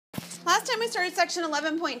Last time we started section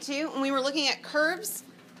 11.2 and we were looking at curves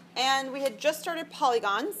and we had just started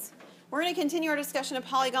polygons. We're going to continue our discussion of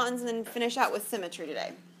polygons and then finish out with symmetry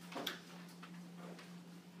today.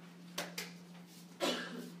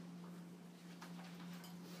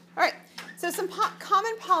 Alright, so some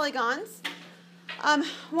common polygons.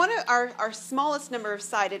 One of our smallest number of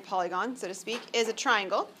sided polygon, so to speak, is a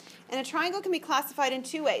triangle. And a triangle can be classified in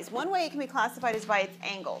two ways. One way it can be classified is by its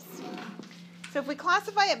angles. So if we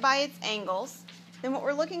classify it by its angles, then what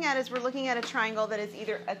we're looking at is we're looking at a triangle that is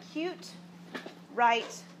either acute, right,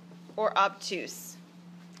 or obtuse.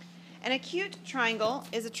 An acute triangle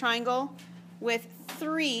is a triangle with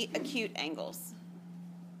 3 acute angles.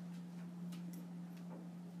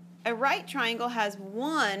 A right triangle has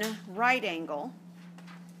 1 right angle,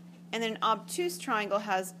 and then an obtuse triangle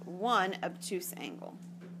has 1 obtuse angle.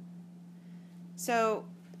 So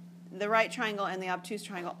the right triangle and the obtuse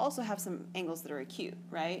triangle also have some angles that are acute,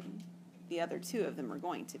 right? The other 2 of them are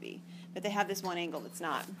going to be, but they have this one angle that's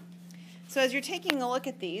not. So as you're taking a look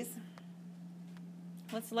at these,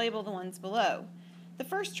 let's label the ones below. The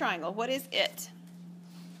first triangle, what is it?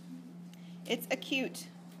 It's acute.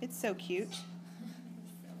 It's so cute.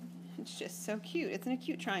 It's just so cute. It's an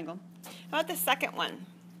acute triangle. How about the second one?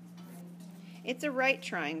 It's a right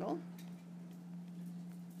triangle.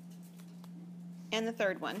 And the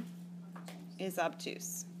third one is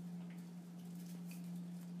obtuse.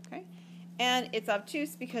 Okay? And it's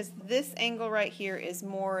obtuse because this angle right here is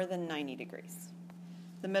more than 90 degrees.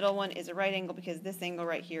 The middle one is a right angle because this angle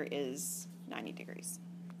right here is 90 degrees.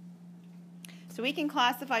 So we can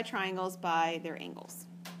classify triangles by their angles.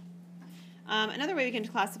 Another way we can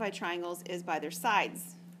classify triangles is by their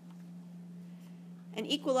sides. An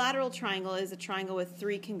equilateral triangle is a triangle with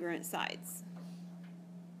 3 congruent sides.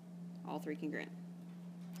 All 3 congruent.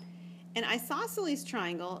 An isosceles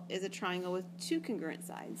triangle is a triangle with 2 congruent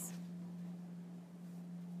sides.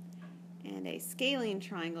 And a scalene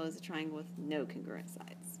triangle is a triangle with no congruent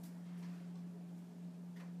sides.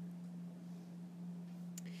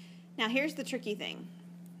 Now here's the tricky thing.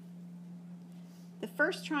 The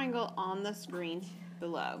first triangle on the screen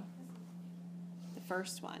below, the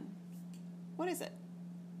first one, what is it?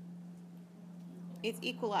 It's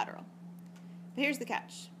equilateral. But here's the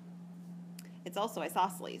catch. It's also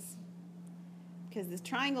isosceles. Because the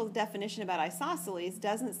triangle's definition about isosceles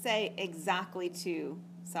doesn't say exactly 2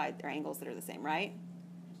 sides or angles that are the same, right?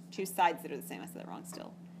 2 sides that are the same. I said that wrong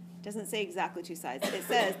still. It doesn't say exactly 2 sides. It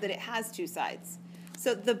says that it has 2 sides.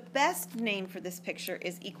 So the best name for this picture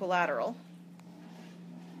is equilateral.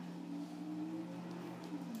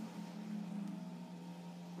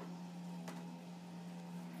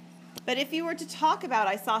 But if you were to talk about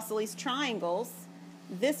isosceles triangles,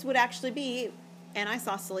 this would actually be an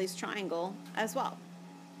isosceles triangle as well.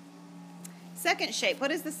 Second shape.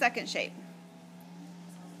 What is the second shape?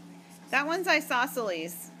 That one's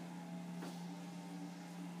isosceles.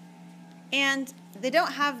 And they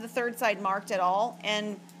don't have the third side marked at all,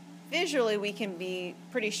 and visually we can be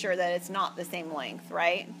pretty sure that it's not the same length,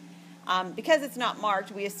 right? Because it's not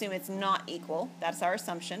marked, we assume it's not equal. That's our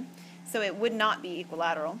assumption. So it would not be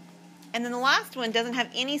equilateral. And then the last one doesn't have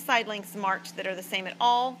any side lengths marked that are the same at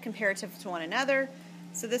all comparative to one another.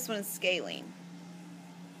 So this one is scalene.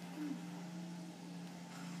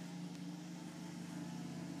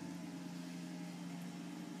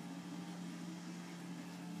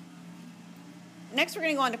 Next we're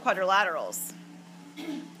going to go on to quadrilaterals.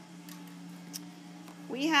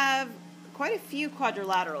 We have quite a few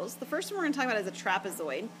quadrilaterals. The first one we're going to talk about is a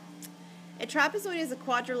trapezoid. A trapezoid is a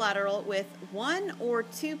quadrilateral with 1 or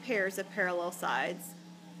 2 pairs of parallel sides,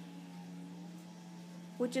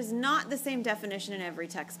 which is not the same definition in every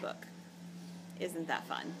textbook. Isn't that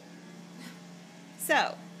fun?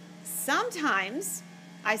 So, sometimes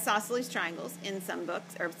isosceles triangles in some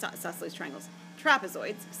books, or isosceles triangles,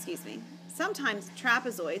 trapezoids, excuse me, sometimes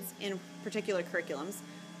trapezoids in particular curriculums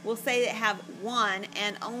will say they have 1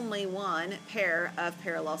 and only 1 pair of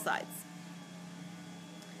parallel sides.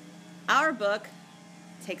 Our book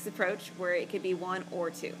takes an approach where it could be 1 or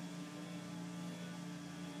 2.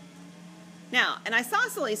 Now, an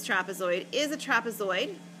isosceles trapezoid is a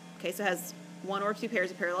trapezoid, okay, so it has 1 or 2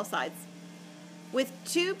 pairs of parallel sides, with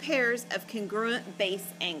 2 pairs of congruent base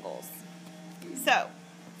angles. So,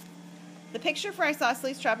 the picture for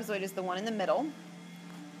isosceles trapezoid is the one in the middle,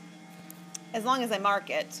 as long as I mark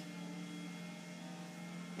it,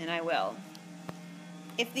 and I will.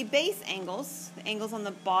 If the base angles, the angles on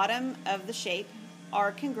the bottom of the shape,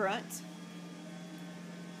 are congruent,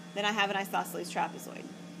 then I have an isosceles trapezoid.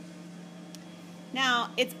 Now,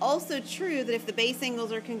 it's also true that if the base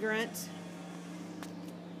angles are congruent,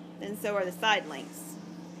 then so are the side lengths.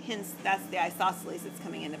 hence that's the isosceles that's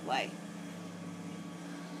coming into play.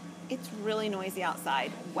 It's really noisy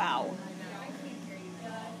outside. Wow.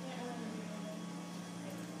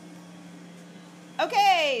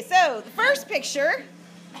 Okay, so the first picture,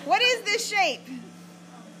 what is this shape?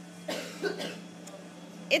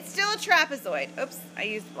 It's still a trapezoid. Oops, I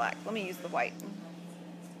used black. Let me use the white.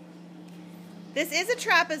 This is a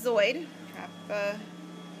trapezoid.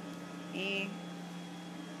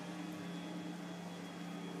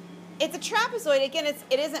 It's a trapezoid. Again,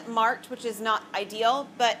 it isn't marked, which is not ideal,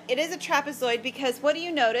 but it is a trapezoid because what do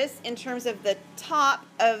you notice in terms of the top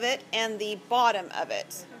of it and the bottom of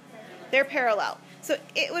it? They're parallel. So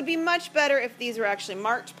it would be much better if these were actually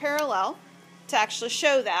marked parallel to actually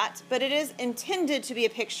show that, but it is intended to be a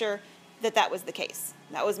picture that that was the case.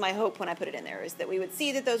 That was my hope when I put it in there, is that we would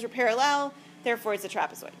see that those were parallel, therefore it's a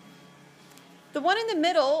trapezoid. The one in the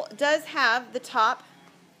middle does have the top,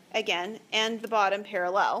 again, and the bottom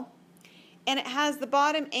parallel, and it has the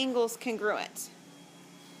bottom angles congruent.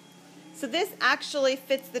 So this actually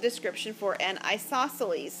fits the description for an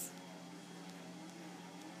isosceles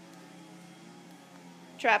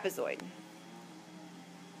trapezoid.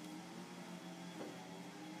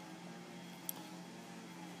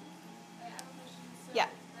 Yeah.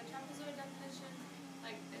 The trapezoid definition,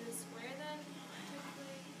 like, is it square then,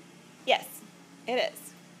 typically? Yes, it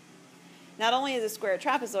is. Not only is a square a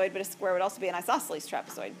trapezoid, but a square would also be an isosceles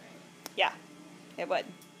trapezoid. Yeah, it would.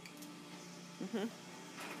 This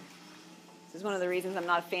is one of the reasons I'm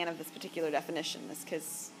not a fan of this particular definition, is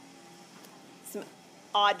because some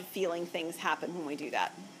odd feeling things happen when we do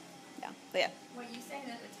that. Yeah, but yeah. What you saying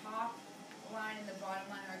that the top line and the bottom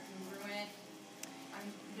line are congruent?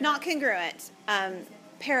 Not congruent,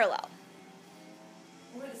 parallel.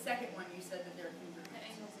 What was the second one you said that they're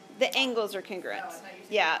congruent? The angles are congruent. Oh, I thought you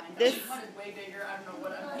said Yeah, mine. this. One is way bigger. I don't know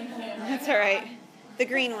what I'm thinking. That's all right. The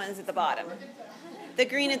green ones at the bottom. The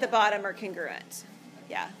green at the bottom are congruent.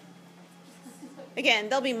 Yeah. Again,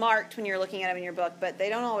 they'll be marked when you're looking at them in your book, but they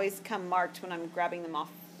don't always come marked when I'm grabbing them off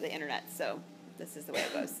the internet. So this is the way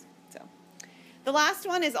it goes. So the last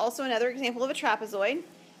one is also another example of a trapezoid.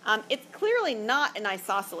 It's clearly not an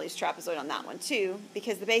isosceles trapezoid on that one too,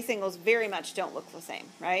 because the base angles very much don't look the same,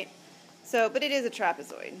 right? So, but it is a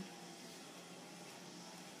trapezoid.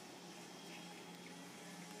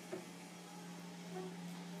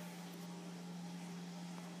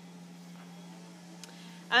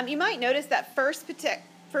 You might notice that first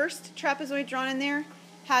trapezoid drawn in there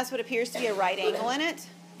has what appears to be a right angle in it.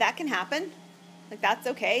 That can happen. Like, that's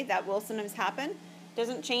okay. That will sometimes happen.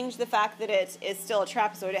 Doesn't change the fact that it is still a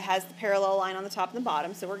trapezoid. It has the parallel line on the top and the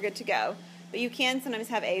bottom, so we're good to go. But you can sometimes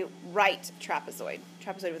have a right trapezoid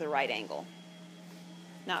with a right angle.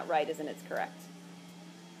 Not right as in it's correct.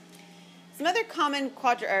 Some other common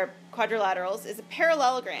quadrilaterals is a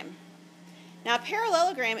parallelogram. Now, a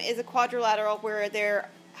parallelogram is a quadrilateral where there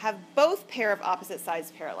have both pair of opposite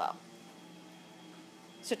sides parallel.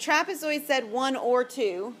 So trapezoid said 1 or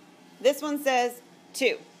 2. This one says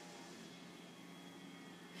 2.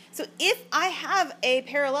 So if I have a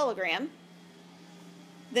parallelogram,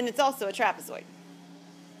 then it's also a trapezoid.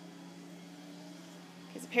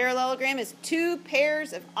 Because a parallelogram is 2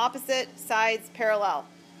 pairs of opposite sides parallel.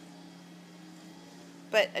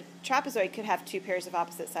 But a trapezoid could have 2 pairs of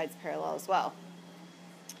opposite sides parallel as well.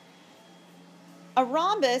 A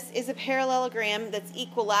rhombus is a parallelogram that's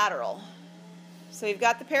equilateral. So you've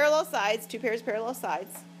got the parallel sides, 2 pairs of parallel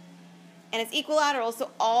sides, and it's equilateral,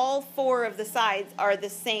 so all 4 of the sides are the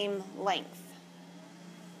same length.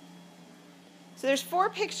 So there's 4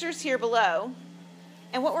 pictures here below,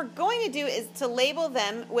 and what we're going to do is to label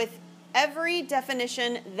them with every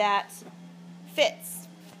definition that fits.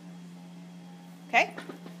 Okay?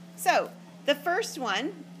 So the first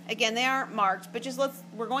one, again, they aren't marked, but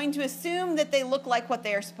we're going to assume that they look like what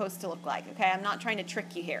they are supposed to look like. Okay? I'm not trying to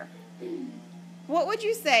trick you here. What would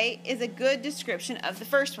you say is a good description of the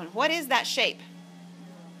first one? What is that shape?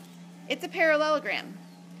 It's a parallelogram.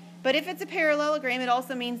 But if it's a parallelogram, it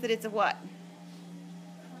also means that it's a what?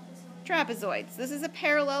 Trapezoid. So this is a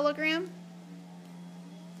parallelogram.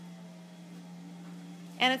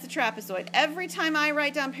 And it's a trapezoid. Every time I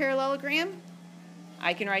write down parallelogram,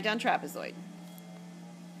 I can write down trapezoid.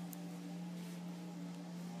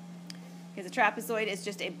 Because a trapezoid is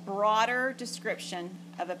just a broader description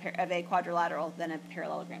of a quadrilateral than a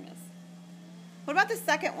parallelogram is. What about the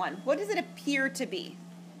second one? What does it appear to be?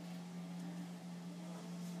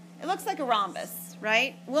 It looks like a rhombus,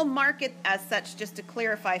 right? We'll mark it as such just to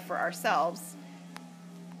clarify for ourselves.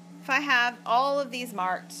 If I have all of these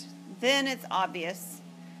marked, then it's obvious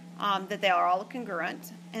that they are all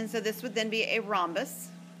congruent. And so this would then be a rhombus.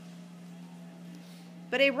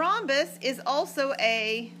 But a rhombus is also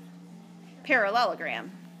a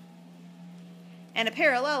parallelogram. And a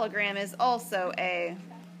parallelogram is also a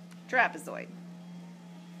trapezoid.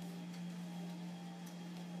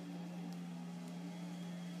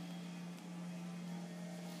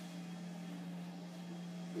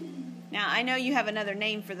 Now, I know you have another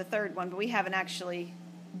name for the third one, but we haven't actually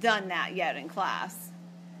done that yet in class.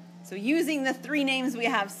 So using the three names we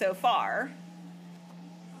have so far,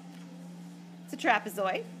 it's a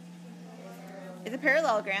trapezoid, it's a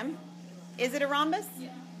parallelogram. Is it a rhombus? Yeah.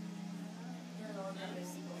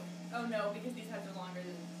 Oh no, because these sides are longer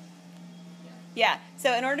than. Yeah,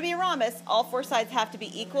 so in order to be a rhombus, all four sides have to be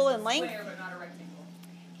equal in length. Square, but not a rectangle.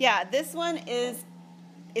 Yeah, this one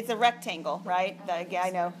it's a rectangle, right? Yeah, I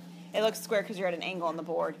know. It looks square because you're at an angle on the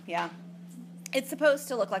board, yeah. It's supposed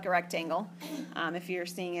to look like a rectangle if you're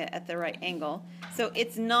seeing it at the right angle. So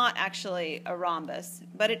it's not actually a rhombus,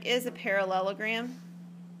 but it is a parallelogram,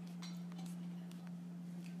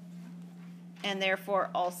 and therefore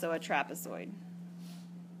also a trapezoid.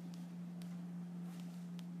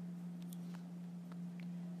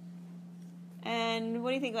 And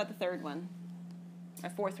what do you think about the third one? Or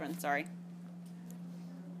fourth one, sorry.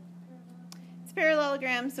 It's a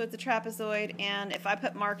parallelogram, so it's a trapezoid, and if I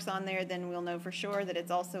put marks on there, then we'll know for sure that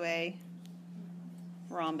it's also a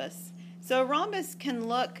rhombus. So a rhombus can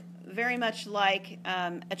look very much like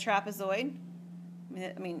a trapezoid.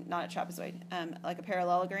 I mean, not a trapezoid, like a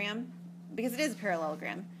parallelogram, because it is a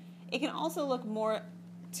parallelogram. It can also look more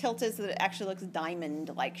tilted so that it actually looks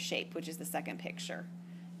diamond-like shape, which is the second picture.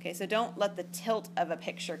 Okay, so don't let the tilt of a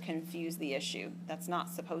picture confuse the issue. That's not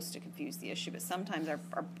supposed to confuse the issue, but sometimes our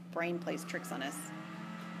brain plays tricks on us.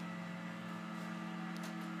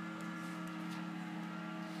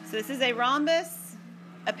 So this is a rhombus,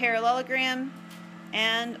 a parallelogram,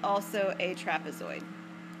 and also a trapezoid.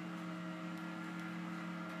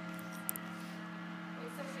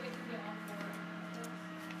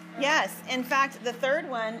 Yes, in fact, the third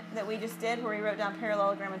one that we just did where we wrote down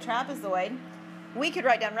parallelogram and trapezoid, we could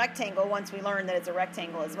write down rectangle once we learned that it's a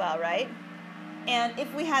rectangle as well, right? And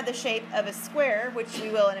if we had the shape of a square, which we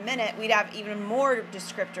will in a minute, we'd have even more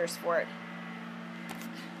descriptors for it.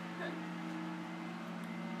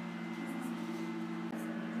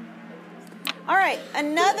 All right,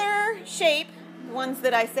 another shape, ones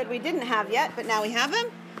that I said we didn't have yet, but now we have them.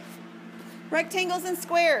 Rectangles and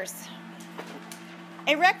squares.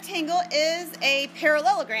 A rectangle is a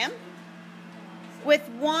parallelogram with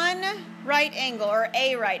one right angle, or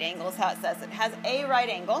a right angle is how it says it. It has a right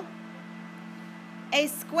angle. A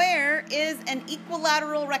square is an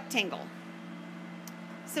equilateral rectangle.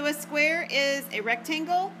 So a square is a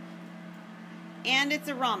rectangle and it's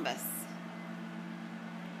a rhombus.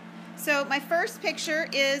 So my first picture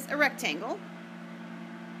is a rectangle.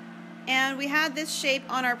 And we had this shape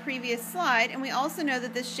on our previous slide, and we also know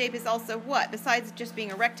that this shape is also what? Besides just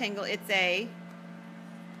being a rectangle, it's a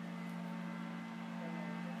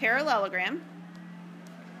parallelogram.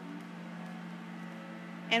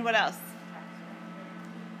 And what else?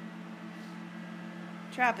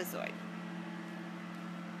 Trapezoid.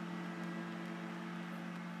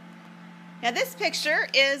 Now this picture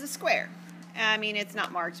is a square. I mean, it's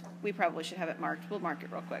not marked. We probably should have it marked. We'll mark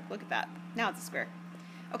it real quick. Look at that. Now it's a square.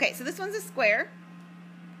 Okay, so this one's a square.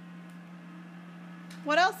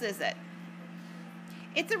 What else is it?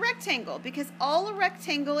 It's a rectangle, because all a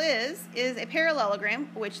rectangle is a parallelogram,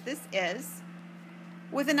 which this is,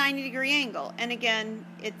 with a 90-degree angle. And again,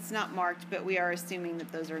 it's not marked, but we are assuming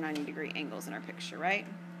that those are 90-degree angles in our picture, right?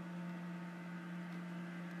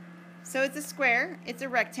 So it's a square, it's a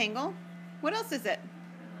rectangle. What else is it?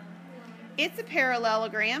 It's a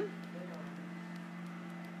parallelogram.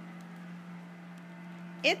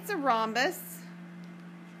 It's a rhombus.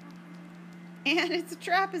 And it's a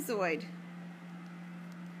trapezoid.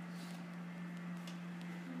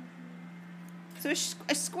 So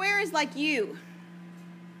a square is like you.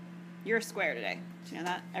 You're a square today. Do you know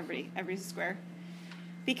that? Everybody's a square.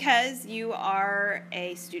 Because you are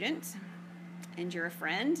a student, and you're a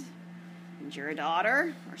friend, and you're a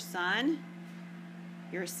daughter or son,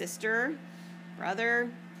 you're a sister,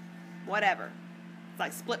 brother, whatever. It's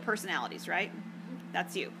like split personalities, right?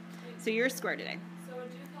 That's you. So you're a square today. So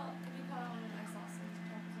could you call it an isosceles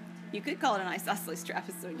trapezoid? You could call it an isosceles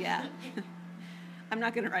trapezoid, yeah. I'm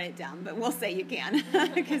not going to write it down, but we'll say you can,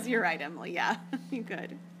 because you're right, Emily. Yeah, you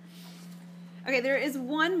could. Okay, there is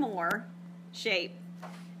one more shape,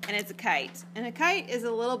 and it's a kite. And a kite is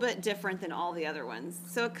a little bit different than all the other ones.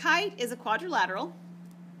 So a kite is a quadrilateral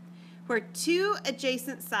where two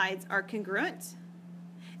adjacent sides are congruent,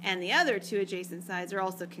 and the other two adjacent sides are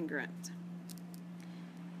also congruent.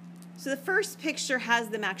 So the first picture has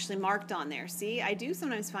them actually marked on there. See, I do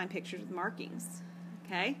sometimes find pictures with markings.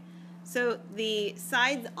 Okay, so the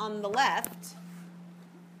sides on the left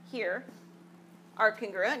here are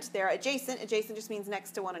congruent. They're adjacent. Adjacent just means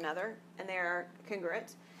next to one another, and they are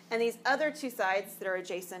congruent. And these other two sides that are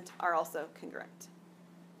adjacent are also congruent.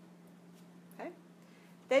 Okay,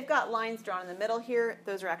 they've got lines drawn in the middle here.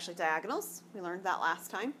 Those are actually diagonals. We learned that last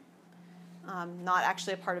time. Not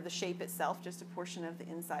actually a part of the shape itself, just a portion of the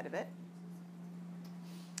inside of it.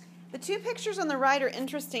 The two pictures on the right are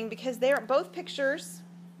interesting because they are both pictures,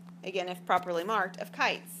 again, if properly marked, of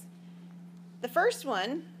kites. The first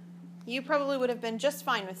one, you probably would have been just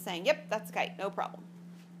fine with saying, yep, that's a kite, no problem.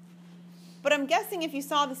 But I'm guessing if you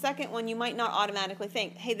saw the second one, you might not automatically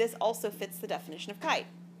think, hey, this also fits the definition of kite.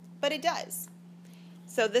 But it does.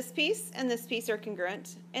 So this piece and this piece are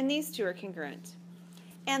congruent, and these two are congruent.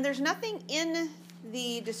 And there's nothing in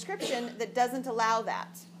the description that doesn't allow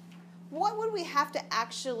that. What would we have to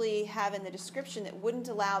actually have in the description that wouldn't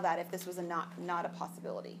allow that if this was not a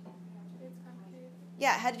possibility? It's concave.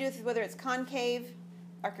 Yeah, it had to do with whether it's concave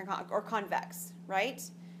or convex, right?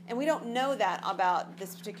 And we don't know that about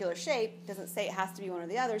this particular shape. It doesn't say it has to be one or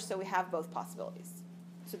the other, so we have both possibilities.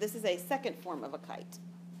 So this is a second form of a kite.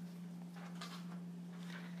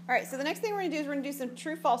 All right, so the next thing we're going to do is we're going to do some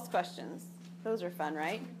true-false questions. Those are fun,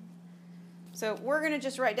 right? So we're going to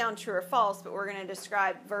just write down true or false, but we're going to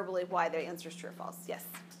describe verbally why the answer is true or false. Yes?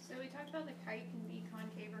 So we talked about the kite can be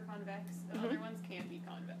concave or convex. The other ones can't be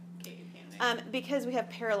concave, can they? Because we have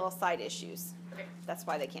parallel side issues. Okay. That's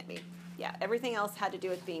why they can't be. Yeah, everything else had to do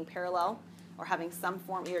with being parallel or having some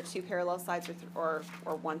form, either two parallel sides or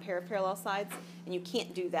one pair of parallel sides, and you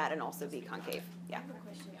can't do that and also be concave. Yeah. I have a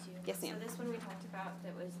question too. Yes, ma'am. So this one we talked about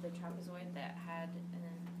that was the trapezoid that had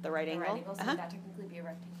The right angle? So would that technically be a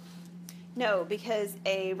rectangle? No, because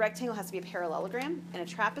a rectangle has to be a parallelogram, and a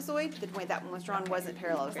trapezoid, the way that one was drawn, wasn't I was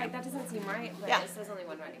parallelogram. like, that doesn't seem right, but Yeah. it says only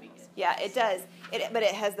one right angle. Yeah, it does. But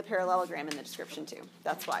it has the parallelogram in the description too.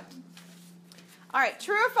 That's why. All right,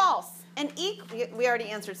 true or false? We already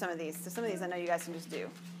answered some of these, so some of these I know you guys can just do.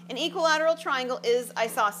 An equilateral triangle is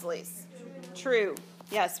isosceles. True.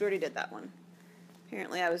 Yes, we already did that one.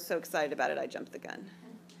 Apparently I was so excited about it I jumped the gun.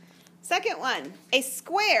 Second one, a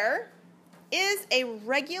square is a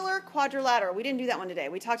regular quadrilateral. We didn't do that one today.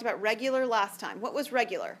 We talked about regular last time. What was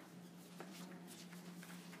regular?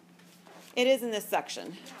 It is in this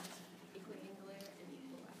section. Equiangular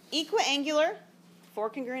and equilateral. Equiangular, 4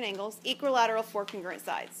 congruent angles. Equilateral, 4 congruent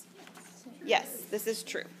sides. Yes, this is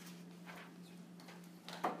true.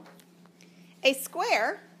 A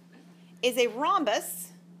square is a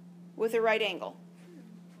rhombus with a right angle.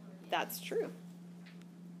 That's true.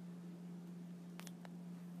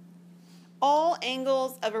 All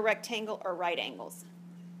angles of a rectangle are right angles.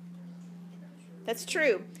 That's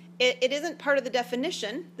true. It isn't part of the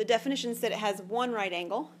definition. The definition said it has one right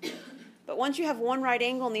angle. But once you have one right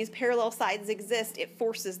angle and these parallel sides exist, it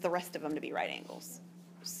forces the rest of them to be right angles.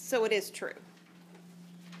 So it is true.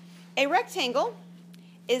 A rectangle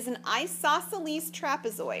is an isosceles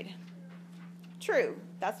trapezoid. True.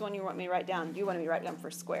 That's the one you want me to write down. You want me to write down for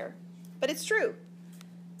square. But it's true.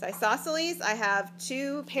 It's isosceles. I have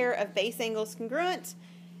 2 pair of base angles congruent,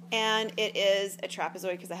 and it is a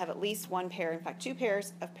trapezoid because I have at least 1 pair, in fact 2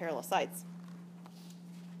 pairs of parallel sides.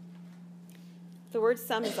 The word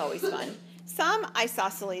some is always fun. Some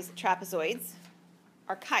isosceles trapezoids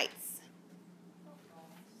are kites.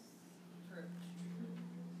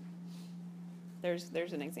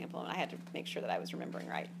 There's an example, and I had to make sure that I was remembering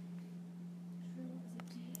right.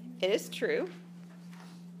 It is true.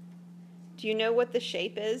 Do you know what the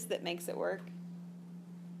shape is that makes it work?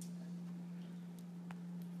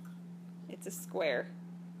 It's a square.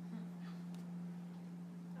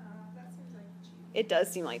 That seems like cheating. It does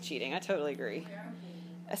seem like cheating. I totally agree.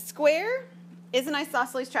 A square is an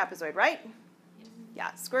isosceles trapezoid, right?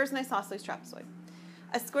 Yeah, square is an isosceles trapezoid.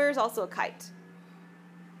 A square is also a kite.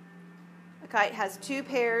 A kite has 2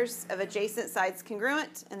 pairs of adjacent sides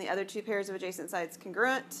congruent and the other 2 pairs of adjacent sides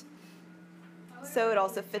congruent. So it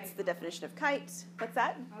also fits the definition of kite. What's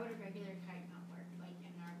that? How would a regular kite not work? Like in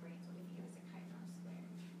our brains, what we think of as a kite, not a square?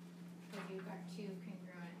 Because you've got 2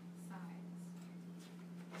 congruent sides.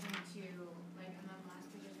 And 2, like, and then the last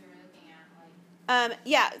pictures we were looking at, like.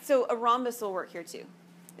 Yeah, so a rhombus will work here too.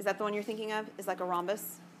 Is that the one you're thinking of? Is like a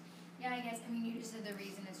rhombus? Yeah, I guess. I mean, you just said the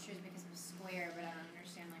reason it's true is because of square, but I don't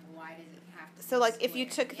understand, like, why does it have to So be like if you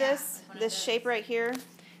square? took Yeah, this, like one of this shape those. right here,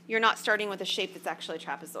 you're not starting with a shape that's actually a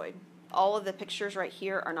trapezoid. All of the pictures right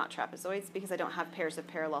here are not trapezoids because I don't have pairs of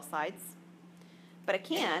parallel sides. But I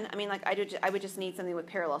can. I mean, like I would just need something with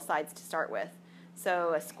parallel sides to start with.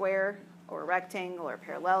 So a square or a rectangle or a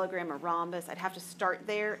parallelogram or rhombus. I'd have to start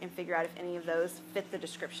there and figure out if any of those fit the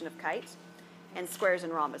description of kite. And squares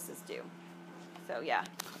and rhombuses do. So yeah.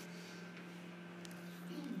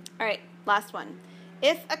 All right, last one.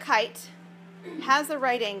 If a kite has a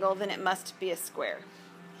right angle, then it must be a square.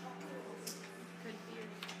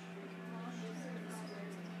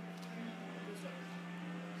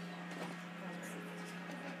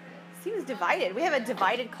 Seems divided. We have a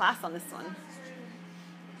divided class on this one.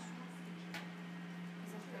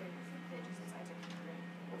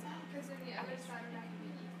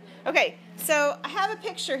 Okay, so I have a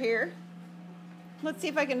picture here. Let's see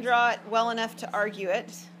if I can draw it well enough to argue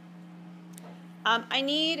it. I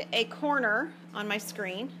need a corner on my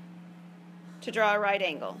screen to draw a right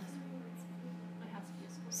angle.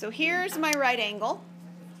 So here's my right angle,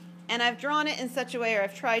 and I've drawn it in such a way, or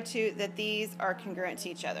I've tried to, that these are congruent to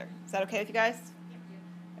each other. Is that okay with you guys?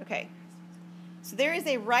 Okay. So there is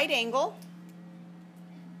a right angle.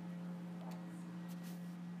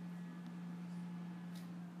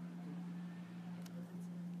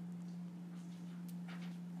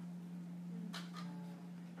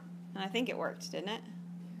 I think it worked, didn't it?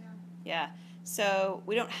 Yeah. So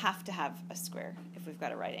we don't have to have a square if we've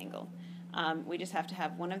got a right angle. We just have to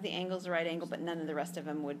have one of the angles a right angle, but none of the rest of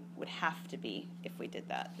them would have to be if we did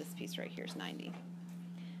that. This piece right here is 90.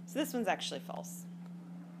 So this one's actually false.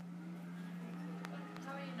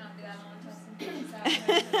 How would you not do that on test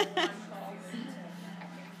and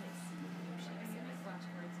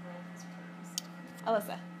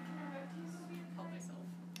Alyssa?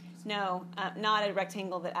 No, not a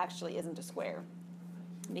rectangle that actually isn't a square.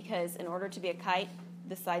 Because in order to be a kite,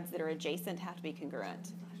 the sides that are adjacent have to be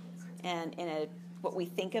congruent. And in what we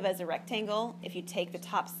think of as a rectangle, if you take the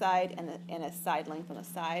top side and a side length on the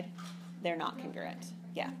side, they're not congruent.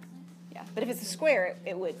 Yeah. But if it's a square,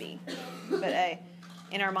 it would be. But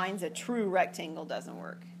in our minds, a true rectangle doesn't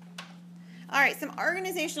work. All right, some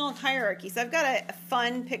organizational hierarchy. So I've got a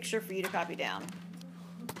fun picture for you to copy down.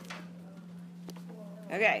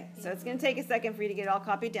 Okay, so it's going to take a second for you to get it all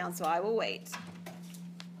copied down, so I will wait.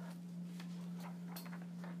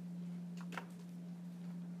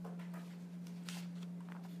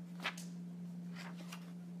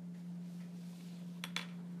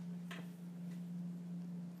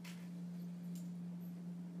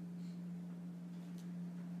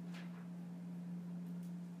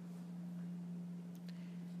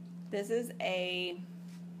 This is a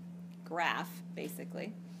graph,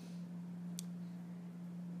 basically,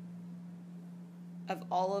 of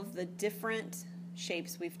all of the different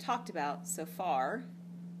shapes we've talked about so far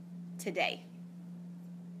today.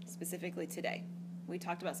 Specifically today. We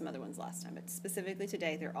talked about some other ones last time, but specifically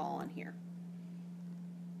today, they're all on here.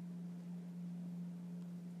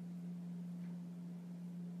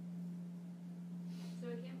 So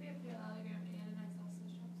it can't be a parallelogram and an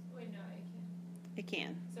isosceles trapezoid? Wait, no, it can't. It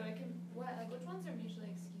can. So it can, which ones are mutually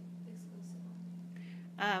exclusive?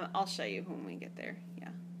 I'll show you when we get there. Yeah.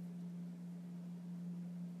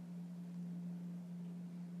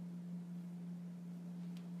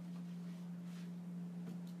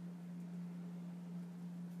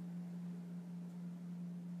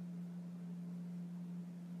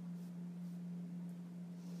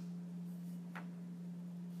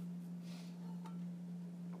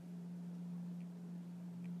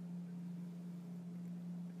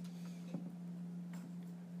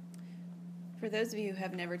 For those of you who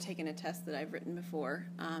have never taken a test that I've written before,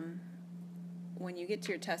 when you get to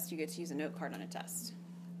your test, you get to use a note card on a test.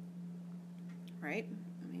 Right?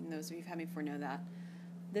 I mean, those of you who've had me before know that.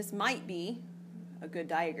 This might be a good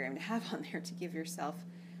diagram to have on there to give yourself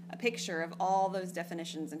a picture of all those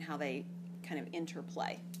definitions and how they kind of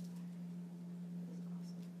interplay.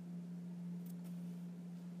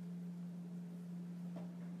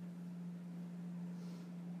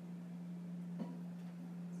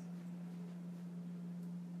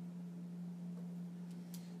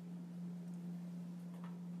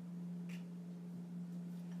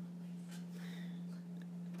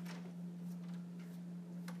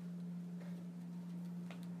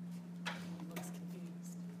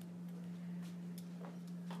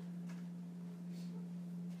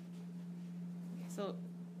 So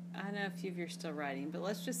I know a few of you are still writing, but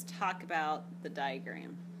let's just talk about the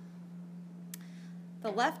diagram.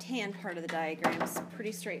 The left-hand part of the diagram is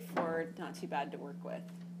pretty straightforward, not too bad to work with,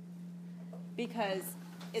 because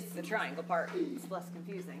it's the triangle part. It's less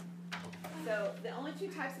confusing. So the only two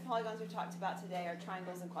types of polygons we've talked about today are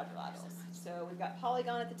triangles and quadrilaterals. So we've got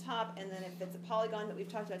polygon at the top, and then if it's a polygon that we've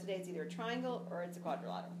talked about today, it's either a triangle or it's a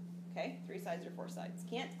quadrilateral. Okay? 3 sides or 4 sides.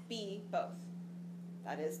 Can't be both.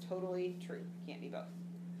 That is totally true. Can't be both.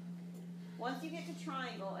 Once you get to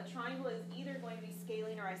triangle, a triangle is either going to be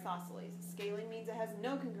scalene or isosceles. Scalene means it has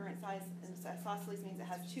no congruent sides, and isosceles means it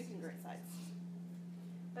has two congruent sides.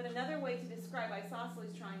 But another way to describe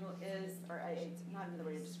isosceles triangle is, or it's not another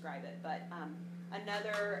way to describe it, but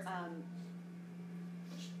another,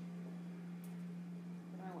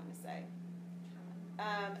 what do I want to say?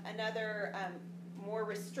 Another more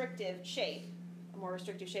restrictive shape, a more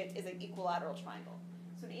restrictive shape is an equilateral triangle.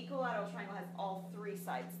 So an equilateral triangle has all three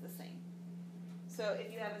sides the same. So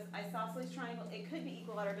if you have an isosceles triangle, it could be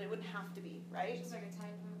equilateral, but it wouldn't have to be, right? It's like a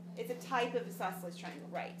type of. It's a type of isosceles triangle,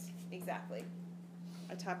 right? Exactly.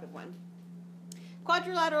 A type of one.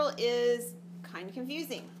 Quadrilateral is kind of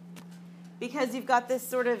confusing because you've got this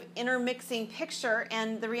sort of intermixing picture,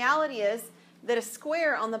 and the reality is that a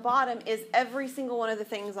square on the bottom is every single one of the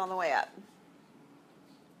things on the way up.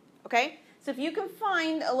 Okay? So if you can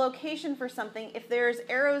find a location for something, if there's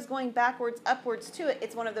arrows going backwards, upwards to it,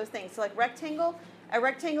 it's one of those things. So like rectangle, a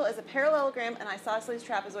rectangle is a parallelogram, an isosceles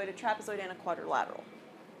trapezoid, a trapezoid, and a quadrilateral.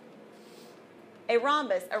 A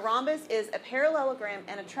rhombus is a parallelogram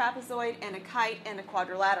and a trapezoid and a kite and a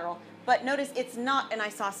quadrilateral. But notice it's not an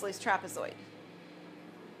isosceles trapezoid.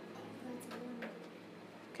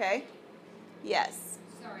 Okay? Yes.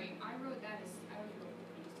 Sorry, I wrote that as, I was a little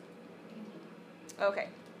confused. Okay.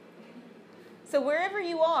 So wherever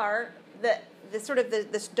you are, the sort of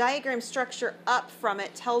this diagram structure up from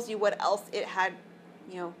it tells you what else it had,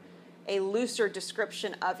 you know, a looser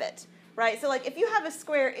description of it. Right? So like if you have a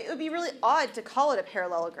square, it would be really odd to call it a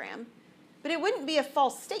parallelogram, but it wouldn't be a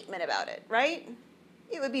false statement about it, right?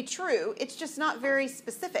 It would be true. It's just not very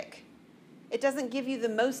specific. It doesn't give you the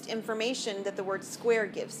most information that the word square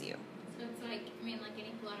gives you. So it's like, I mean, like an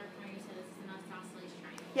equilateral triangle, so this is an isosceles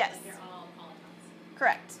triangle. Yes. But they're all polygons.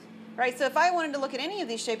 Correct. Right? So if I wanted to look at any of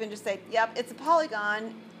these shapes and just say, yep, it's a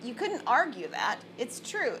polygon, you couldn't argue that. It's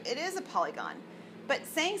true. It is a polygon. But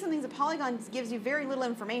saying something's a polygon gives you very little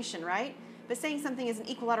information, right? But saying something is an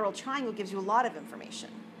equilateral triangle gives you a lot of information.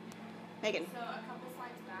 Megan. So a couple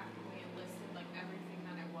slides back when we listed like everything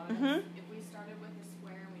that it was, Mhm. if we started with a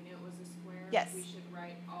square and we knew it was a square, Yes. we should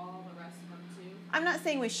write all the rest of them too. I'm not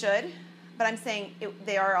saying we should, but I'm saying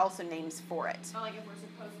they are also names for it. Or like if we're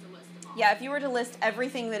supposed to list them all. Yeah, if you were to list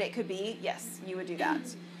everything that it could be, yes, you would do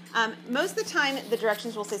that. Most of the time, the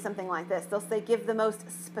directions will say something like this. They'll say, give the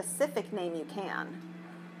most specific name you can.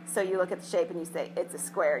 So you look at the shape and you say, it's a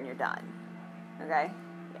square, and you're done. Okay?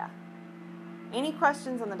 Yeah. Any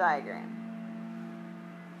questions on the diagram?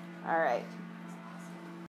 All right.